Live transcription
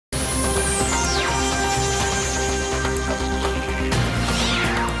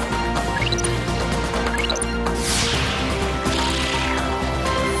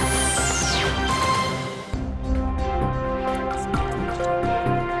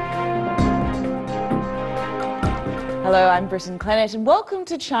Hello, I'm Britton Clennett and welcome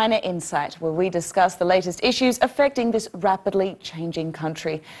to China Insight, where we discuss the latest issues affecting this rapidly changing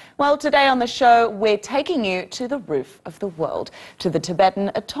country. Well, today on the show, we're taking you to the roof of the world, to the Tibetan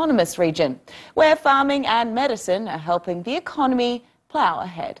Autonomous Region, where farming and medicine are helping the economy plough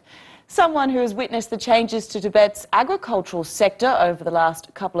ahead. Someone who has witnessed the changes to Tibet's agricultural sector over the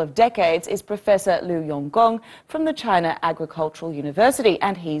last couple of decades is Professor Liu Yonggong from the China Agricultural University,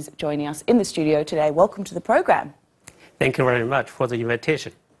 and he's joining us in the studio today. Welcome to the program. Thank you very much for the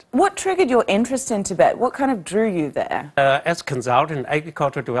invitation. What triggered your interest in Tibet? What kind of drew you there? As consultant,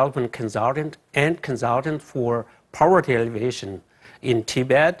 agricultural development consultant, and consultant for poverty alleviation in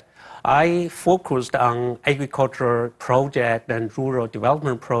Tibet, I focused on agricultural project and rural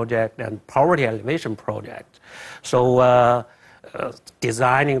development project and poverty alleviation project. So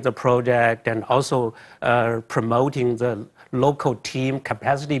designing the project and also promoting the local team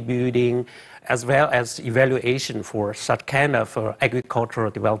capacity building, as well as evaluation for such kind of agricultural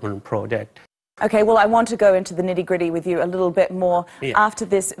development project. Okay, well, I want to go into the nitty-gritty with you a little bit more after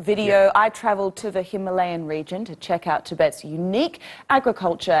this video. I travelled to the Himalayan region to check out Tibet's unique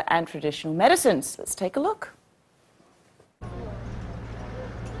agriculture and traditional medicines. Let's take a look.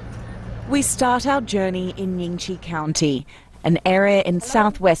 We start our journey in Ningxi County, an area in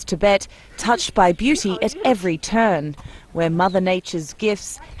southwest Tibet touched by beauty at every turn, where Mother Nature's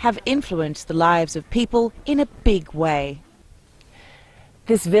gifts have influenced the lives of people in a big way.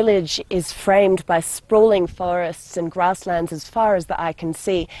 This village is framed by sprawling forests and grasslands as far as the eye can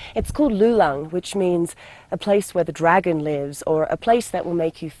see. It's called Lulang, which means a place where the dragon lives, or a place that will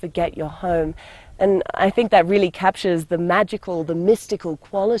make you forget your home. And I think that really captures the magical, the mystical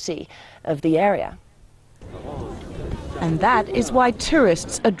quality of the area. And that is why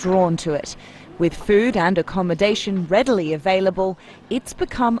tourists are drawn to it. With food and accommodation readily available, it's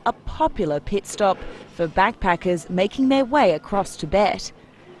become a popular pit stop for backpackers making their way across Tibet.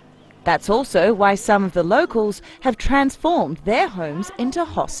 That's also why some of the locals have transformed their homes into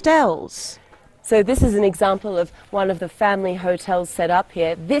hostels. So this is an example of one of the family hotels set up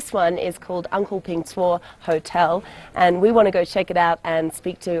here. This one is called Uncle Ping Tso Hotel, and we want to go check it out and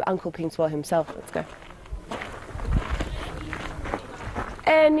speak to Uncle Ping Tso himself. Let's go.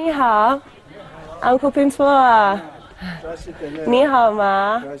 哎，你好 ，Uncle Ping Tso 啊，你好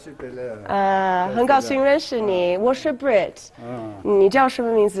吗？很高兴认识你，我是 Brit。你叫什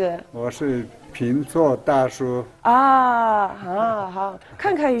么名字？我是平座大叔。啊，好，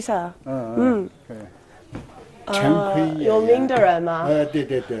看看一下。可以。陈奎有名的人吗？对，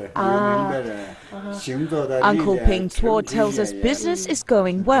有名的人，行走的力量。 Uncle Ping Tso tells us business is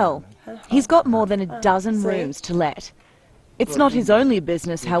going well. He's got more than a dozen rooms to let. It's not his only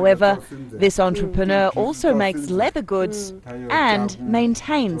business, however. This entrepreneur also makes leather goods and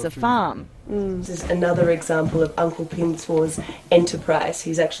maintains a farm. This is another example of Uncle Ping Tso's enterprise.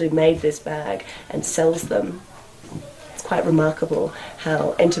 He's actually made this bag and sells them. It's quite remarkable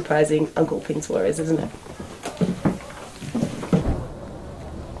how enterprising Uncle Ping Tso is, isn't it?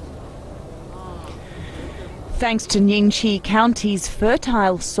 Thanks to Ningxi County's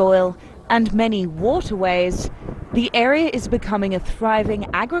fertile soil and many waterways, the area is becoming a thriving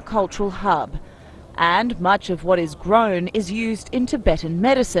agricultural hub, and much of what is grown is used in Tibetan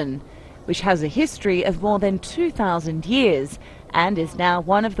medicine, which has a history of more than 2,000 years and is now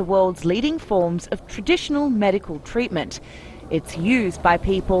one of the world's leading forms of traditional medical treatment. It's used by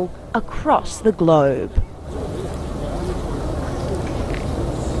people across the globe.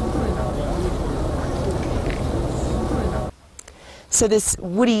 So this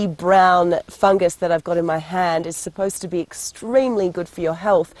woody brown fungus that I've got in my hand is supposed to be extremely good for your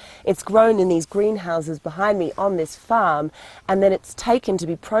health. It's grown in these greenhouses behind me on this farm, and then it's taken to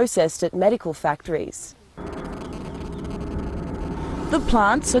be processed at medical factories. The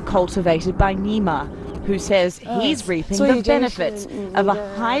plants are cultivated by Nima, who says he's reaping the benefits of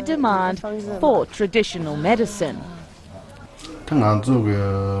a high demand for traditional medicine.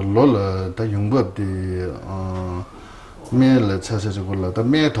 매일 차셔서 골라다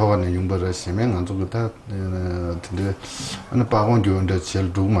매 더가는 용벌을 시면 안 좋고 다 근데 어느 바공 교인데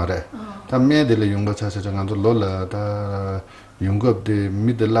제일 두 말에 다 매들 용거 차셔서 안 좋을라 다 용겁데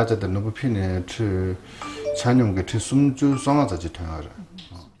미들라자다 너무 피네 트 찬용게 트 숨주 상하자지 통하라.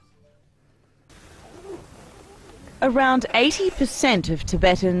 Around 80% of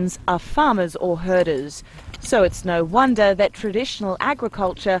Tibetans are farmers or herders, so it's no wonder that traditional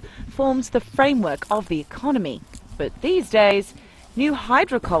agriculture forms the framework of the economy. But these days, new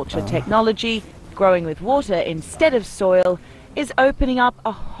hydroculture technology, growing with water instead of soil, is opening up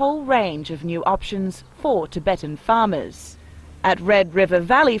a whole range of new options for Tibetan farmers. At Red River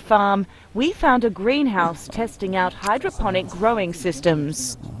Valley Farm, we found a greenhouse testing out hydroponic growing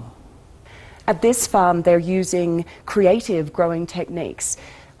systems. At this farm, they're using creative growing techniques.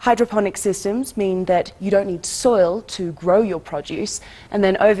 Hydroponic systems mean that you don't need soil to grow your produce. And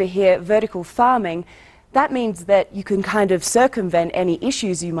then over here, vertical farming, that means that you can kind of circumvent any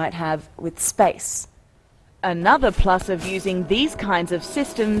issues you might have with space. Another plus of using these kinds of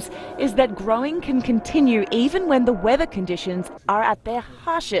systems is that growing can continue even when the weather conditions are at their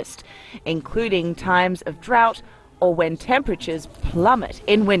harshest, including times of drought or when temperatures plummet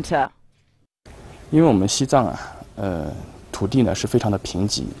in winter. 因为我们西藏土地呢是非常的贫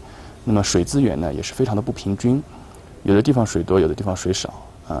瘠，那么水资源呢也是非常的不平均，有的地方水多，有的地方水少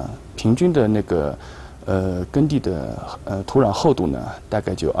平均的那个耕地的土壤厚度呢大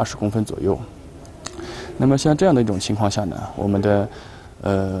概就20公分左右。那么像这样的一种情况下呢，我们的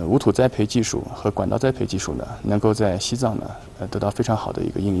无土栽培技术和管道栽培技术呢，能够在西藏呢得到非常好的一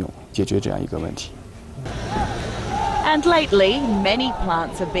个应用，解决这样一个问题。And lately, many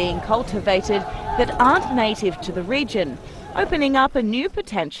plants are being cultivated that aren't native to the region, opening up a new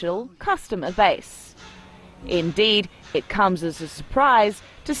potential customer base. Indeed, it comes as a surprise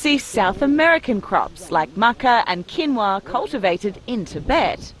to see South American crops like maca and quinoa cultivated in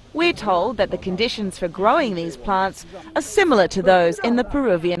Tibet. We're told that the conditions for growing these plants are similar to those in the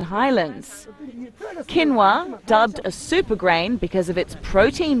Peruvian highlands. Quinoa, dubbed a super grain because of its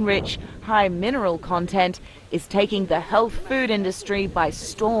protein-rich, high mineral content, is taking the health food industry by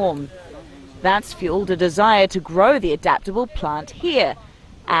storm. That's fueled a desire to grow the adaptable plant here.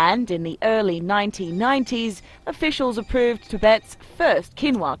 And in the early 1990s, officials approved Tibet's first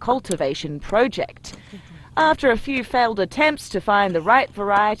quinoa cultivation project. After a few failed attempts to find the right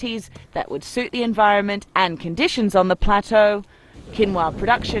varieties that would suit the environment and conditions on the plateau, quinoa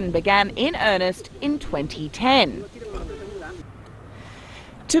production began in earnest in 2010.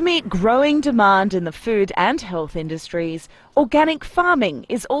 To meet growing demand in the food and health industries, organic farming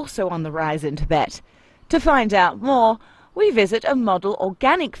is also on the rise in Tibet. To find out more, we visit a model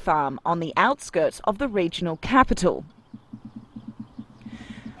organic farm on the outskirts of the regional capital.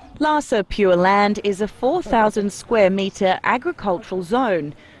 Lhasa Pure Land is a 4,000 square metre agricultural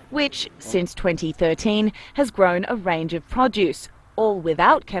zone, which, since 2013, has grown a range of produce, all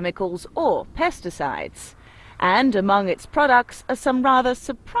without chemicals or pesticides. And among its products are some rather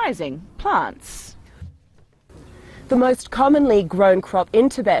surprising plants. The most commonly grown crop in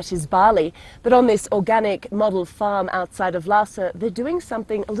Tibet is barley, but on this organic model farm outside of Lhasa, they're doing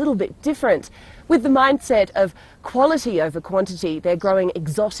something a little bit different. With the mindset of quality over quantity, they're growing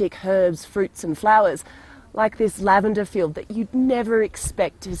exotic herbs, fruits and flowers, like this lavender field that you'd never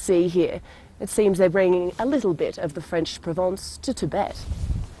expect to see here. It seems they're bringing a little bit of the French Provence to Tibet.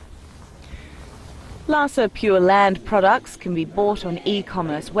 Lhasa Pure Land products can be bought on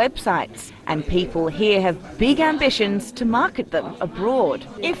e-commerce websites, and people here have big ambitions to market them abroad.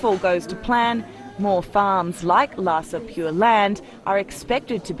 If all goes to plan, more farms like Lhasa Pure Land are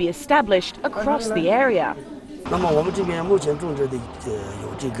expected to be established across the area. 那么我们这边目前种植的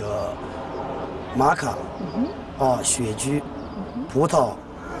有这个玛卡、雪菊、葡萄、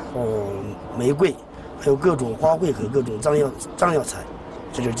玫瑰，还有各种花卉和各种藏药材，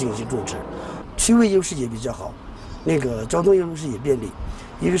在这进行种植。区位优势也比较好，那个交通优势也便利，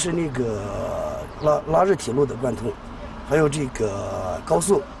一个是那个拉日铁路的贯通，还有这个高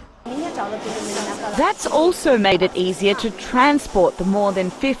速。 That's also made it easier to transport the more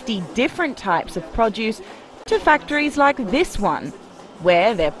than 50 different types of produce to factories like this one,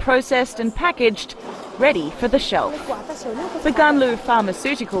 where they're processed and packaged, ready for the shelf. The Ganlu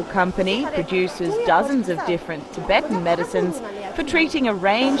Pharmaceutical Company produces dozens of different Tibetan medicines for treating a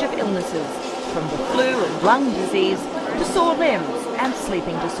range of illnesses, from the flu and lung disease to sore limbs and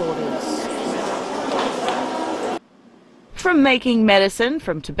sleeping disorders. From making medicine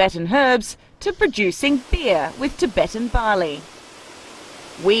from Tibetan herbs to producing beer with Tibetan barley.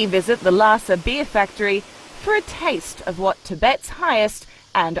 We visit the Lhasa beer factory for a taste of what Tibet's highest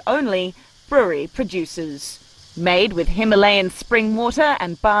and only brewery produces. Made with Himalayan spring water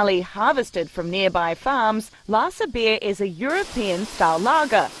and barley harvested from nearby farms, Lhasa beer is a European-style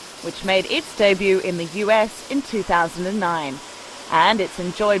lager, which made its debut in the US in 2009. And it's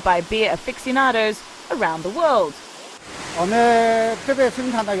enjoyed by beer aficionados around the world. 我们这边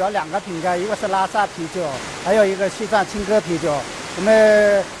生产的有2个品牌，一个是拉萨啤酒，还有一个西藏青稞啤酒。我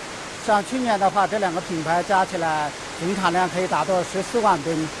们像去年的话，这2个品牌加起来总产量可以达到14万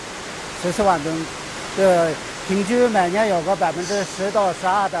吨，14万吨，平均每年有个10%到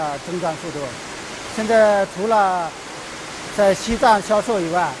12%的增长速度。现在除了在西藏销售以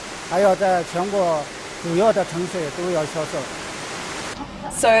外，还有在全国主要的城市都要销售。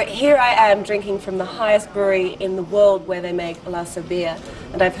So here I am drinking from the highest brewery in the world where they make Lhasa beer,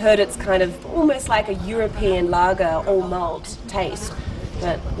 and I've heard it's kind of almost like a European lager, all malt taste.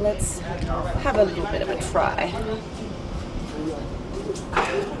 But let's have a little bit of a try.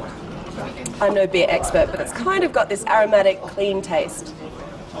 I'm no beer expert, but it's kind of got this aromatic, clean taste.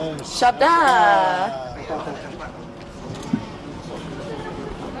 Shabda!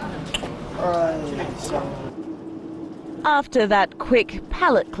 After that quick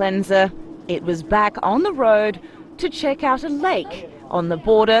palate cleanser, it was back on the road to check out a lake on the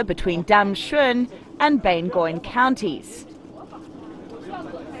border between Dam Shuen and Baingoin counties.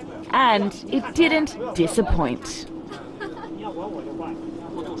 And it didn't disappoint.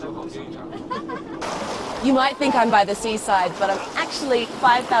 You might think I'm by the seaside, but I'm actually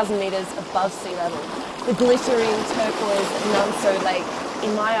 5,000 metres above sea level. The glittering turquoise Nam So Lake,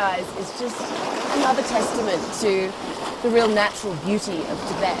 in my eyes, is just another testament to the real natural beauty of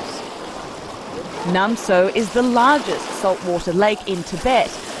Tibet. Nam So is the largest saltwater lake in Tibet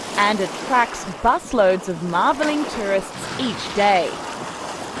and attracts busloads of marvelling tourists each day.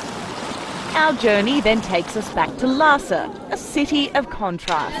 Our journey then takes us back to Lhasa, a city of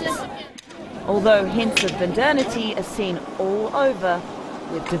contrasts. Although hints of modernity are seen all over,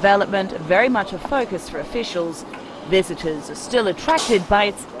 with development very much a focus for officials, visitors are still attracted by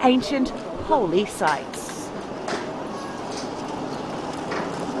its ancient, holy sites.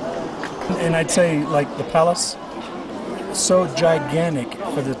 And I'd say, like, the palace, so gigantic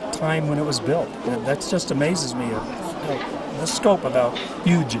for the time when it was built. And that just amazes me, the scope of how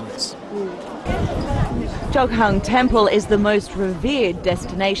huge it is. Chokhang Temple is the most revered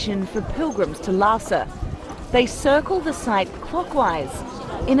destination for pilgrims to Lhasa. They circle the site clockwise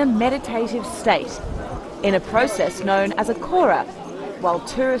in a meditative state, in a process known as a kora, while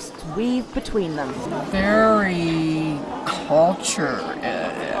tourists weave between them. Very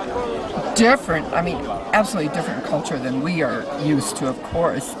different, I mean, absolutely different culture than we are used to, of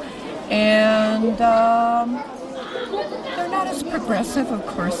course. And they're not as progressive, of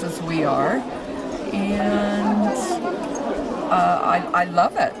course, as we are. And I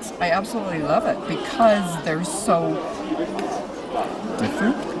love it. I absolutely love it because they're so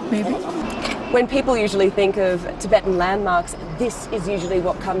different, maybe. When people usually think of Tibetan landmarks, this is usually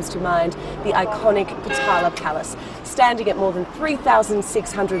what comes to mind, the iconic Potala Palace. Standing at more than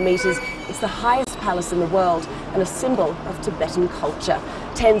 3,600 metres, it's the highest palace in the world and a symbol of Tibetan culture.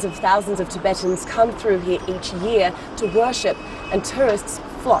 Tens of thousands of Tibetans come through here each year to worship, and tourists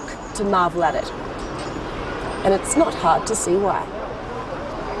flock to marvel at it. And it's not hard to see why.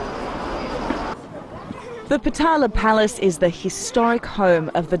 The Potala Palace is the historic home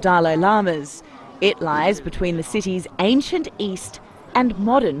of the Dalai Lamas. It lies between the city's ancient east and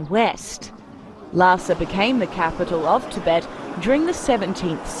modern west. Lhasa became the capital of Tibet during the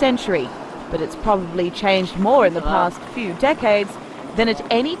 17th century, but it's probably changed more in the past few decades than at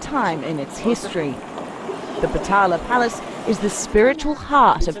any time in its history. The Potala Palace is the spiritual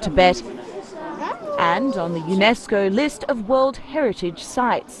heart of Tibet and on the UNESCO list of World Heritage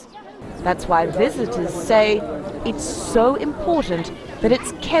Sites. That's why visitors say it's so important that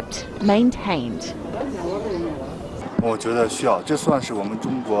it's kept maintained. 我觉得需要，这算是我们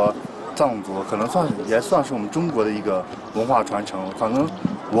中国藏族，可能也算是我们中国的一个文化传承。反正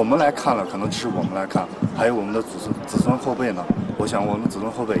我们来看了，可能只是我们来看，还有我们的子孙后辈呢。我想我们子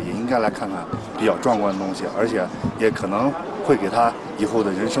孙后辈也应该来看看比较壮观的东西，而且也可能会给他以后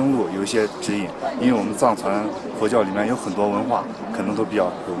的人生路有一些指引，因为我们藏传佛教里面有很多文化，可能都比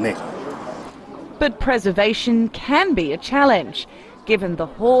较有内涵。 But preservation can be a challenge, given the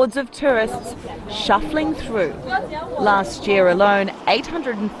hordes of tourists shuffling through. Last year alone,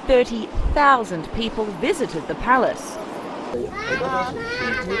 830,000 people visited the palace.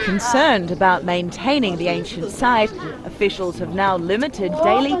 Concerned about maintaining the ancient site, officials have now limited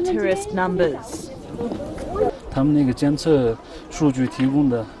daily tourist numbers. 他们那个监测数据提供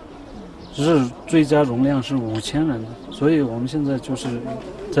的是最佳容量是5000人，所以我们现在就是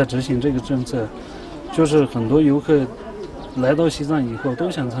在执行这个政策，就是很多游客来到西藏以后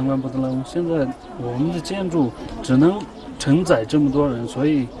都想参观布达拉宫，现在我们的建筑只能承载这么多人，所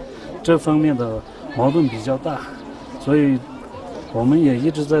以这方面的矛盾比较大，所以我们也一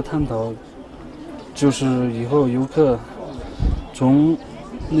直在探讨，就是以后游客从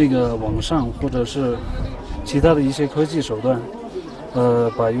那个网上或者是其他的一些科技手段，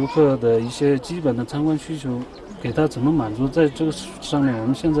把游客的一些基本的参观需求给他怎么满足，在这个上面我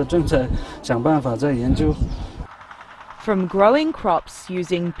们现在正在想办法在研究。 From growing crops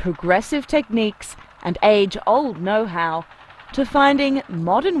using progressive techniques and age-old know-how to finding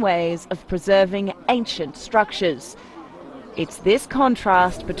modern ways of preserving ancient structures, It's this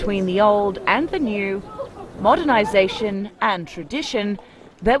contrast between the old and the new, modernization and tradition,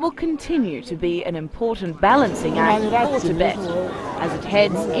 that will continue to be an important balancing act for Tibet as it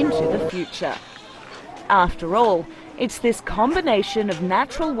heads into the future. After all, it's this combination of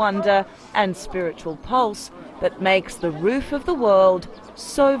natural wonder and spiritual pulse that makes the roof of the world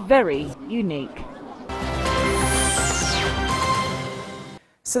so very unique.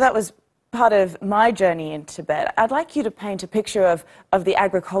 So that was part of my journey in Tibet. I'd like you to paint a picture of the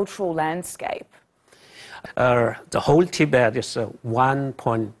agricultural landscape. The whole Tibet is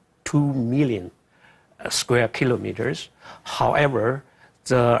 1.2 million square kilometers. However,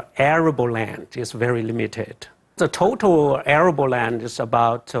 the arable land is very limited. The total arable land is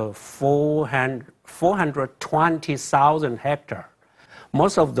about 420,000 hectares.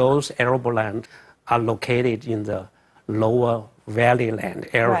 Most of those arable land are located in the lower valley land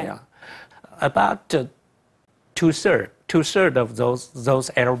area. Right. About two-thirds of those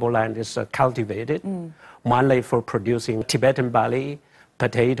arable land is cultivated, mainly for producing Tibetan barley,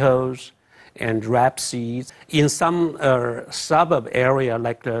 potatoes, and rapeseed. In some suburb area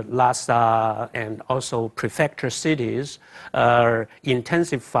like Lhasa and also prefecture cities,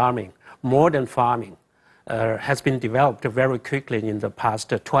 intensive farming, modern farming, has been developed very quickly in the past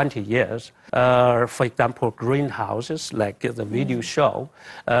 20 years. For example, greenhouses, like the video show.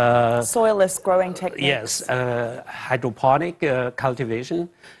 Soilless growing techniques. Yes, hydroponic cultivation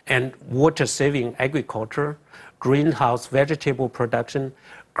and water-saving agriculture, greenhouse vegetable production,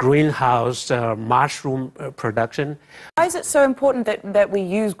 greenhouse mushroom production. Why is it so important that we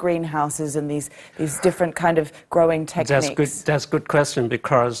use greenhouses and these different kind of growing techniques? That's a good question,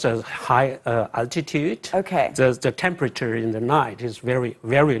 because high altitude, the temperature in the night is very,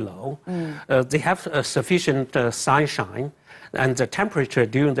 very low. They have sufficient sunshine, and the temperature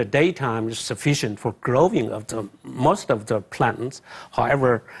during the daytime is sufficient for growing of most of the plants.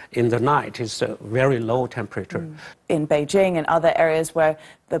 However, in the night it's a very low temperature. In Beijing and other areas where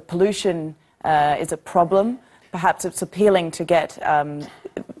the pollution is a problem, perhaps it's appealing to get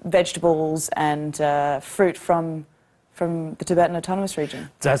vegetables and fruit from the Tibetan Autonomous Region.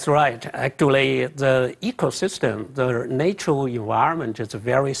 That's right. Actually, the ecosystem, the natural environment is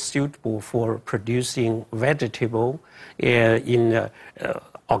very suitable for producing vegetable in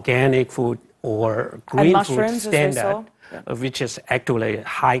organic food or green food standard, which is actually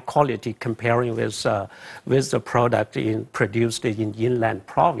high quality comparing with the product produced in inland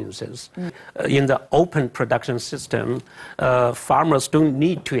provinces. In the open production system, farmers don't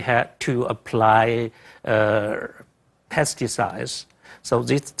need to apply pesticides, so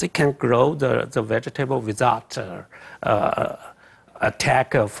they can grow the vegetable without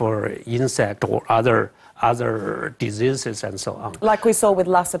attack for insect or other diseases and so on. Like we saw with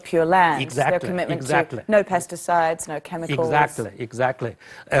Lhasa Pure Land, exactly, their commitment to no pesticides, no chemicals. Exactly.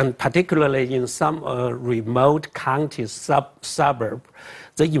 And particularly in some remote county suburb,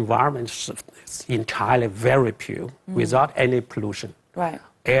 the environment is entirely very pure, without any pollution. Right.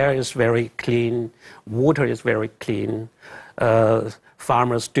 Air is very clean, water is very clean.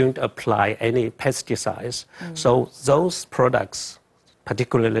 Farmers don't apply any pesticides. So those products,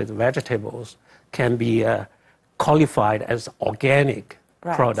 particularly the vegetables, can be qualified as organic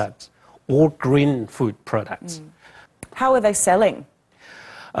products or green food products. How are they selling?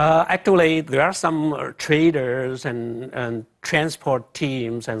 Actually, there are some traders and transport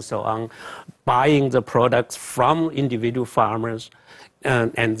teams and so on buying the products from individual farmers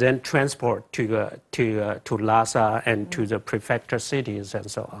and then transport to Lhasa and to the prefecture cities and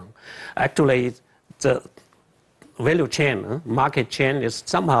so on. Actually, the value chain, market chain is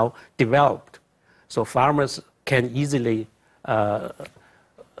somehow developed, so farmers can easily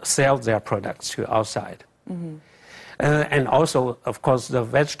sell their products to outside. And also, of course, the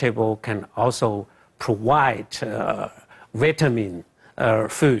vegetable can also provide vitamin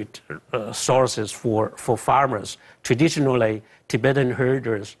food sources for farmers. Traditionally, Tibetan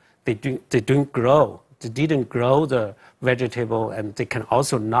herders, they didn't grow the vegetable, and they can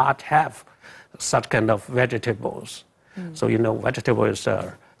also not have such kind of vegetables. So, vegetable is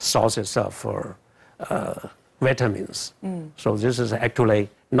sources of vitamins. So this is actually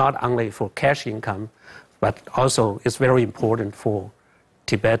not only for cash income, but also it's very important for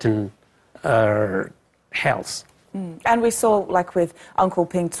Tibetan health. And we saw, like with Uncle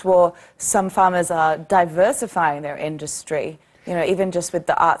Ping Tso, some farmers are diversifying their industry, even just with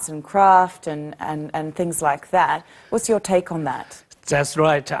the arts and craft and things like that. What's your take on that? That's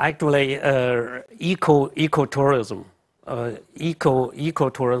right. Actually, ecotourism,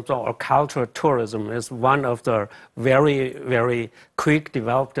 ecotourism or cultural tourism is one of the very, very quick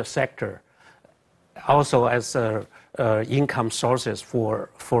developed sector. Also, as income sources for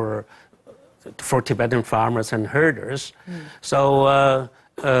Tibetan farmers and herders. So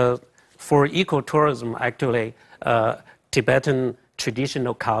for ecotourism, actually, Tibetan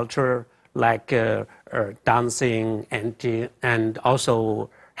traditional culture like dancing and also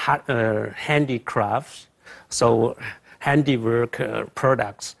handicrafts, so handiwork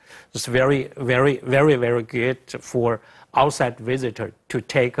products, is very good for outside visitor to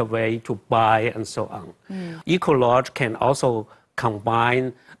take away, to buy, and so on. Eco-lodge can also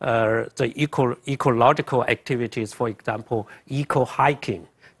combine the ecological activities, for example, eco-hiking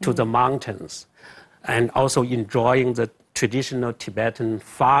to the mountains, and also enjoying the traditional Tibetan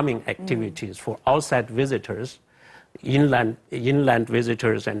farming activities for outside visitors, inland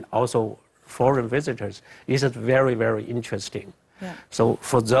visitors, and also foreign visitors. This is very interesting. Yeah. So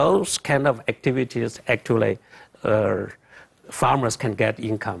for those kind of activities, actually, farmers can get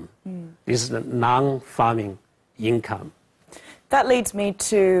income. This is a non-farming income. That leads me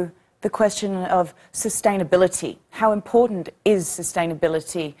to the question of sustainability. How important is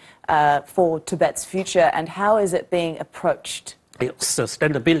sustainability for Tibet's future, and how is it being approached?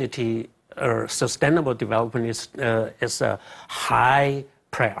 Sustainability or sustainable development is a high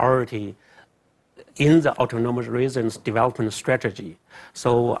priority in the autonomous region's development strategy.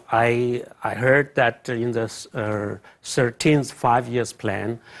 So I heard that in the 13th five-year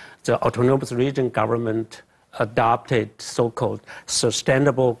plan, the autonomous region government adopted so-called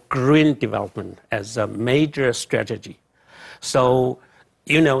sustainable green development as a major strategy. So,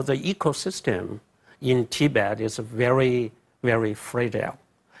 you know, the ecosystem in Tibet is very fragile.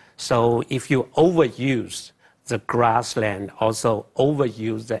 So if you overuse the grassland, also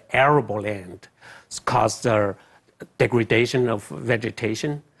overuse the arable land, it's caused the degradation of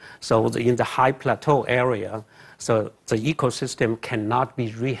vegetation. So in the high plateau area, so the ecosystem cannot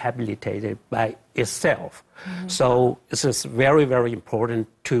be rehabilitated by itself. So this is very important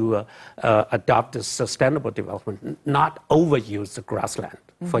to adopt the sustainable development, not overuse the grassland.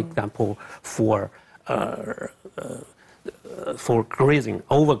 For example, for grazing,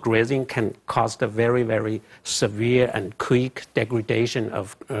 overgrazing can cause a very severe and quick degradation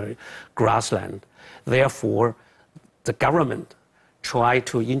of grassland. Therefore, the government try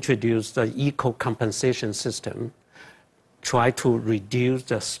to introduce the eco-compensation system, try to reduce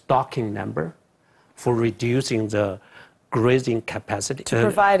the stocking number for reducing the grazing capacity. To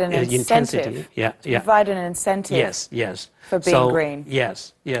provide an intensity. Yeah. Provide an incentive. Yes. For being green.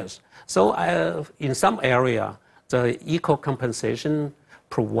 Yes. So in some area, the eco-compensation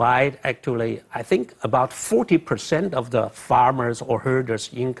provide actually, I think, about 40% of the farmers or herders'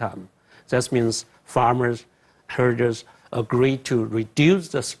 income. That means farmers, herders agree to reduce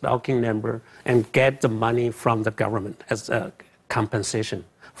the stocking number and get the money from the government as a compensation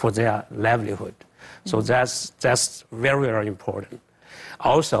for their livelihood. So that's very important.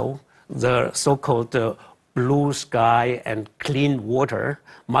 Also, the so-called blue sky and clean water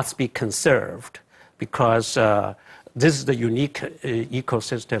must be conserved because this is the unique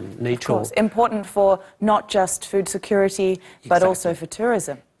ecosystem, natural. Of course, important for not just food security, but also for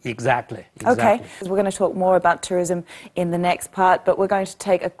tourism. Exactly. Okay, we're going to talk more about tourism in the next part, but we're going to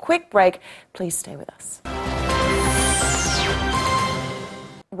take a quick break. Please stay with us.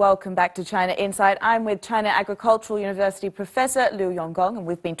 Welcome back to China Insight. I'm with China Agricultural University Professor Liu Yonggong, and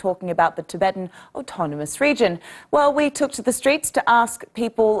we've been talking about the Tibetan Autonomous Region. Well, we took to the streets to ask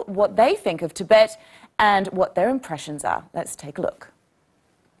people what they think of Tibet and what their impressions are. Let's take a look.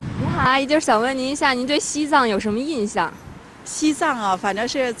 你好，阿姨，就是想问您一下，您对西藏有什么印象？西藏啊，反正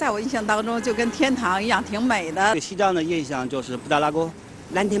是在我印象当中就跟天堂一样，挺美的。对西藏的印象就是布达拉宫，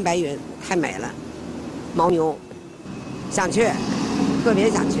蓝天白云，太美了。牦牛，想去，特别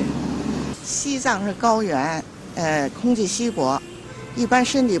想去。西藏是高原，空气稀薄，一般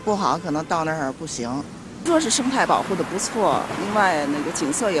身体不好可能到那儿不行。说是生态保护的不错，另外那个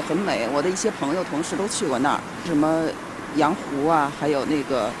景色也很美。我的一些朋友、同事都去过那儿，什么羊湖啊，还有那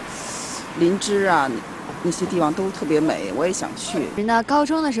个林芝啊。那些地方都特别美，我也想去。那高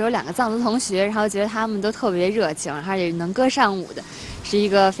中的时候有2个藏族同学，然后觉得他们都特别热情，然后也能歌善舞的，是一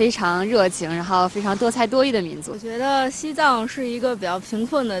个非常热情，然后非常多才多艺的民族。我觉得西藏是一个比较贫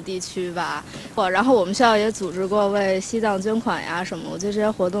困的地区吧，然后我们学校也组织过为西藏捐款呀什么，我觉得这些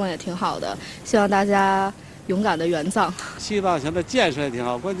活动也挺好的，希望大家勇敢的援藏。西藏现在建设也挺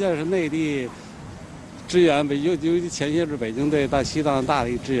好，关键是内地支援，尤其前些日北京对西藏大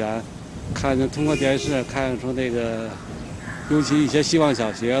力支援。看见通过电视看出那个，尤其一些希望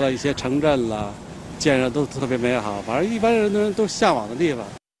小学了、一些城镇了，建设都特别美好。反正一般人都向往的地方。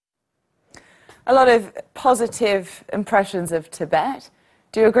A lot of positive impressions of Tibet.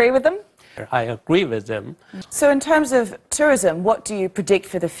 Do you agree with them? I agree with them. So in terms of tourism, what do you predict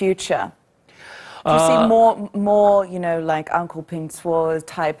for the future? Do you see more, you know, like Uncle Ping Tsuo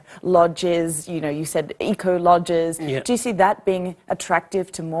type lodges, you know, you said eco lodges. Yeah. Do you see that being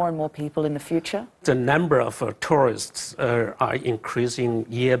attractive to more and more people in the future? The number of tourists are increasing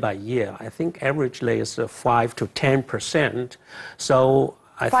year by year. I think averagely is 5 to 10%. So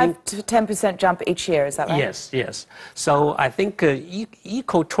I 5 to 10% jump each year, is that right? Yes, yes. So I think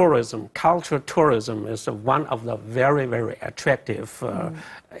ecotourism, cultural tourism is one of the very, very attractive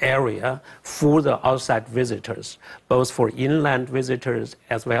area for the outside visitors, both for inland visitors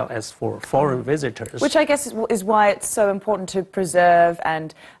as well as for foreign visitors. Which I guess is why it's so important to preserve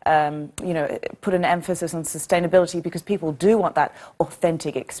and, you know, put an emphasis on sustainability, because people do want that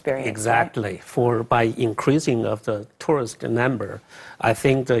authentic experience. Exactly. Right? By increasing of the tourist number, I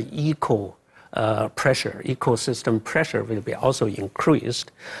think the ecosystem pressure will be also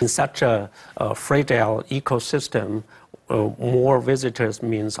increased. In such a fragile ecosystem, more visitors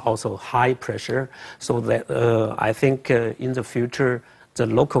means also high pressure. So that I think in the future, the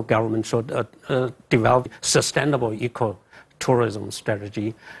local government should develop sustainable ecotourism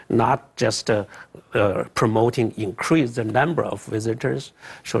strategy, not just promoting increase the number of visitors,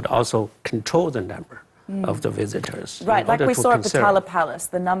 should also control the number of the visitors. Right, like we saw at Potala Palace,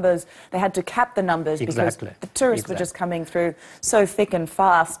 the numbers, they had to cap the numbers because the tourists were just coming through so thick and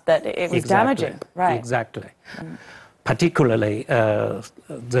fast that it was damaging. Right. Exactly. Particularly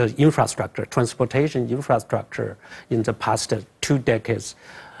the infrastructure, transportation infrastructure in the past 2 decades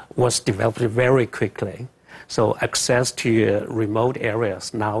was developed very quickly. So access to remote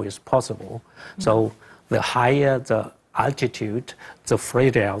areas now is possible. So the higher the altitude, the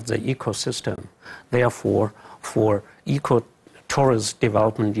fragile the ecosystem. Therefore, for eco-tourist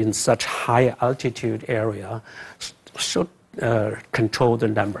development in such high altitude area should control the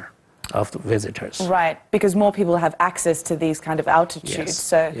number of the visitors. Right, because more people have access to these kind of altitudes, Yes,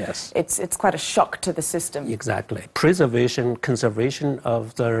 so yes. it's quite a shock to the system. Exactly. Preservation, conservation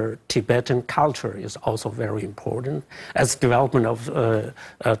of the Tibetan culture is also very important as development of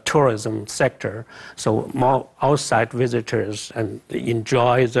tourism sector. So more outside visitors and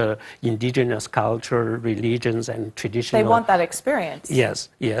enjoy the indigenous culture, religions, and traditional. They want that experience. Yes,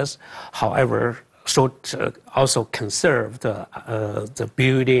 yes. However, should also conserve the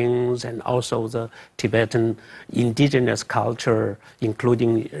buildings and also the Tibetan indigenous culture,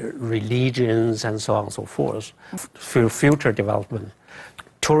 including religions and so on and so forth, for future development.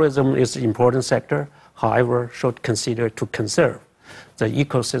 Tourism is an important sector, however, should consider to conserve the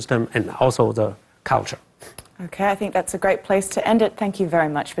ecosystem and also the culture. Okay, I think that's a great place to end it. Thank you very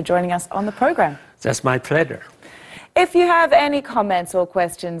much for joining us on the program. That's my pleasure. If you have any comments or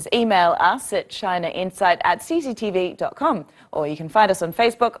questions, email us at chinainsight@cctv.com, or you can find us on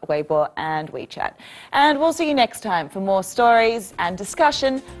Facebook, Weibo, and WeChat. And we'll see you next time for more stories and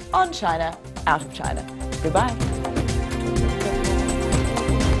discussion on China out of China. Goodbye.